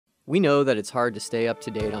We know that it's hard to stay up to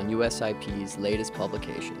date on USIP's latest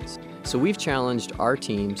publications, so we've challenged our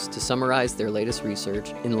teams to summarize their latest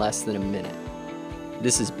research in less than a minute.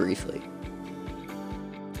 This is Briefly.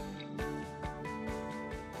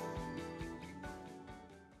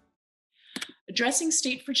 Addressing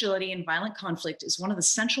state fragility and violent conflict is one of the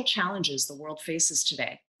central challenges the world faces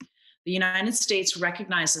today. The United States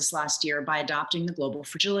recognized this last year by adopting the Global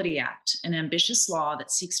Fragility Act, an ambitious law that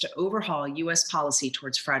seeks to overhaul U.S. policy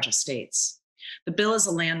towards fragile states. The bill is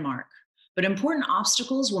a landmark, but important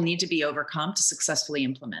obstacles will need to be overcome to successfully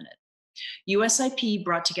implement it. USIP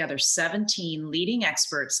brought together 17 leading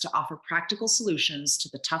experts to offer practical solutions to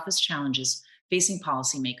the toughest challenges facing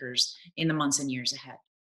policymakers in the months and years ahead.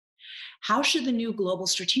 How should the new global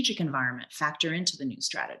strategic environment factor into the new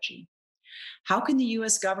strategy? How can the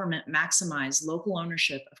US government maximize local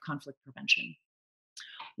ownership of conflict prevention?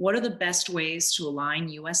 What are the best ways to align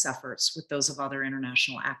US efforts with those of other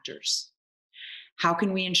international actors? How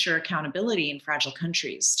can we ensure accountability in fragile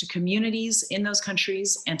countries to communities in those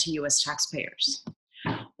countries and to US taxpayers?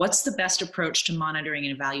 What's the best approach to monitoring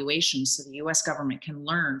and evaluation so the US government can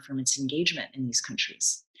learn from its engagement in these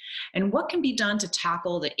countries? And what can be done to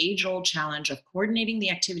tackle the age-old challenge of coordinating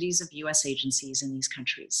the activities of US agencies in these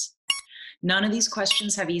countries? None of these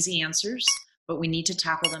questions have easy answers, but we need to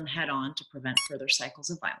tackle them head on to prevent further cycles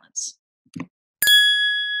of violence.